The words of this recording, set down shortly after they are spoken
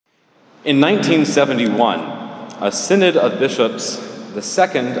In 1971, a synod of bishops, the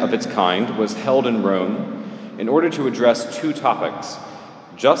second of its kind, was held in Rome in order to address two topics: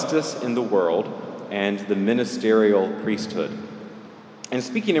 justice in the world and the ministerial priesthood. And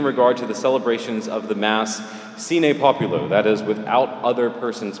speaking in regard to the celebrations of the Mass sine populo, that is, without other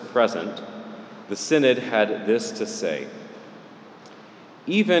persons present, the synod had this to say: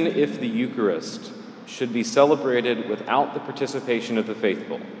 even if the Eucharist should be celebrated without the participation of the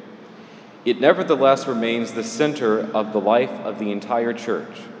faithful, it nevertheless remains the center of the life of the entire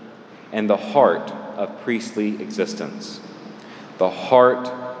Church and the heart of priestly existence. The heart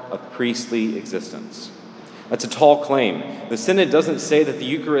of priestly existence. That's a tall claim. The Synod doesn't say that the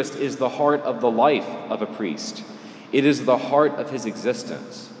Eucharist is the heart of the life of a priest. It is the heart of his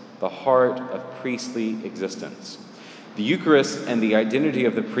existence, the heart of priestly existence. The Eucharist and the identity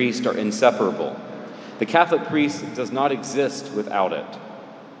of the priest are inseparable. The Catholic priest does not exist without it.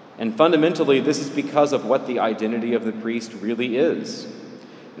 And fundamentally, this is because of what the identity of the priest really is,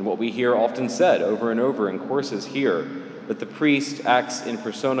 and what we hear often said over and over in courses here, that the priest acts in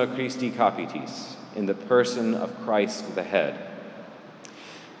persona Christi capitis, in the person of Christ the head.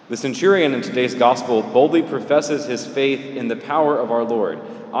 The centurion in today's gospel boldly professes his faith in the power of our Lord.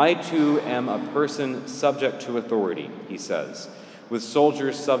 I too am a person subject to authority, he says, with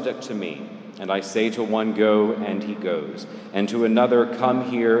soldiers subject to me. And I say to one, go, and he goes, and to another, come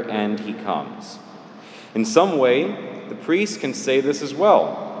here, and he comes. In some way, the priest can say this as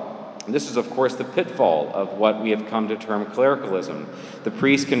well. And this is, of course, the pitfall of what we have come to term clericalism. The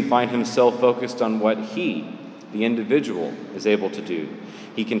priest can find himself focused on what he, the individual, is able to do.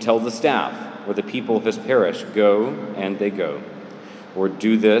 He can tell the staff or the people of his parish, go, and they go, or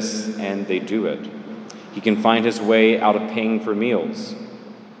do this, and they do it. He can find his way out of paying for meals.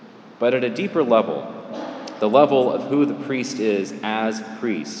 But at a deeper level, the level of who the priest is as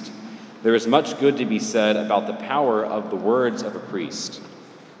priest, there is much good to be said about the power of the words of a priest.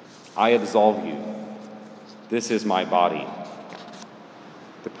 I absolve you. This is my body.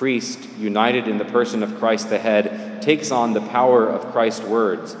 The priest, united in the person of Christ the head, takes on the power of Christ's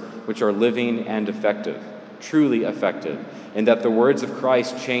words, which are living and effective, truly effective, in that the words of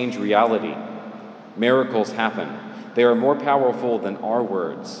Christ change reality. Miracles happen. They are more powerful than our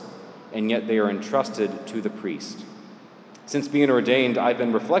words, and yet they are entrusted to the priest. Since being ordained, I've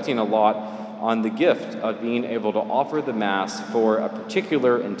been reflecting a lot on the gift of being able to offer the Mass for a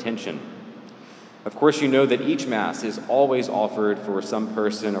particular intention. Of course, you know that each Mass is always offered for some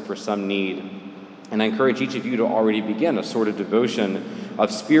person or for some need, and I encourage each of you to already begin a sort of devotion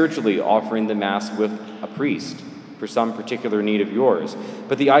of spiritually offering the Mass with a priest for some particular need of yours.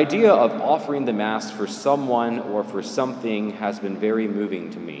 But the idea of offering the Mass for someone or for something has been very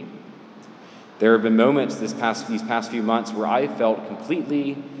moving to me. There have been moments these past few months where I felt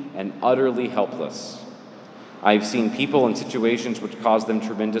completely and utterly helpless. I've seen people in situations which caused them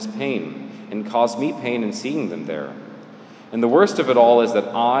tremendous pain and caused me pain in seeing them there. And the worst of it all is that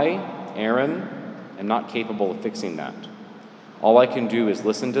I, Aaron, am not capable of fixing that. All I can do is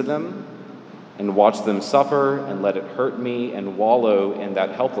listen to them and watch them suffer and let it hurt me and wallow in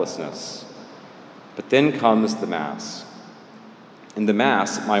that helplessness. But then comes the Mass. In the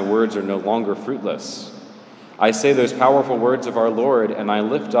Mass, my words are no longer fruitless. I say those powerful words of our Lord, and I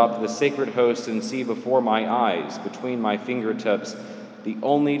lift up the sacred host and see before my eyes, between my fingertips, the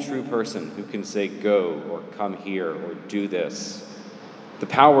only true person who can say, go, or come here, or do this. The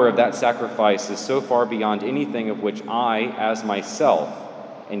power of that sacrifice is so far beyond anything of which I, as myself,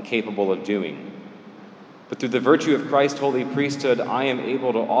 am capable of doing. But through the virtue of Christ's holy priesthood, I am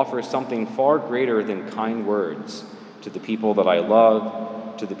able to offer something far greater than kind words to the people that I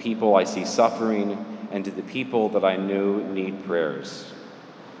love, to the people I see suffering, and to the people that I know need prayers.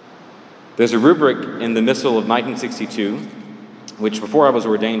 There's a rubric in the Missal of 1962, which before I was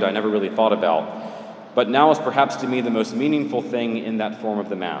ordained I never really thought about, but now is perhaps to me the most meaningful thing in that form of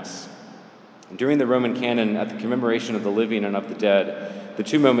the Mass. During the Roman canon, at the commemoration of the living and of the dead, the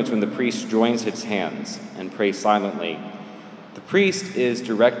two moments when the priest joins his hands and prays silently, the priest is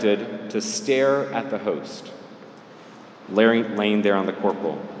directed to stare at the host, laying there on the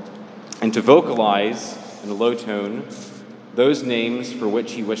corporal, and to vocalize in a low tone those names for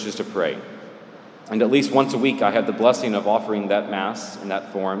which he wishes to pray. And at least once a week I have the blessing of offering that Mass in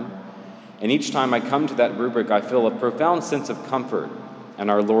that form, and each time I come to that rubric I feel a profound sense of comfort in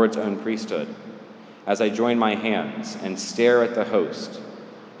our Lord's own priesthood as I join my hands and stare at the host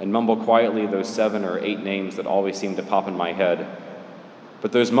and mumble quietly those 7 or 8 names that always seem to pop in my head.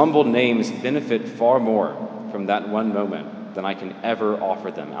 But those mumbled names benefit far more from that one moment than I can ever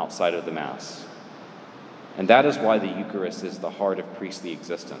offer them outside of the Mass. And that is why the Eucharist is the heart of priestly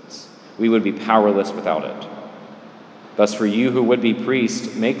existence. We would be powerless without it. Thus, for you who would be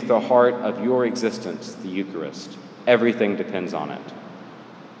priests, make the heart of your existence the Eucharist. Everything depends on it.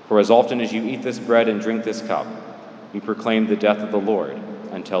 For as often as you eat this bread and drink this cup, you proclaim the death of the Lord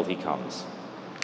until he comes.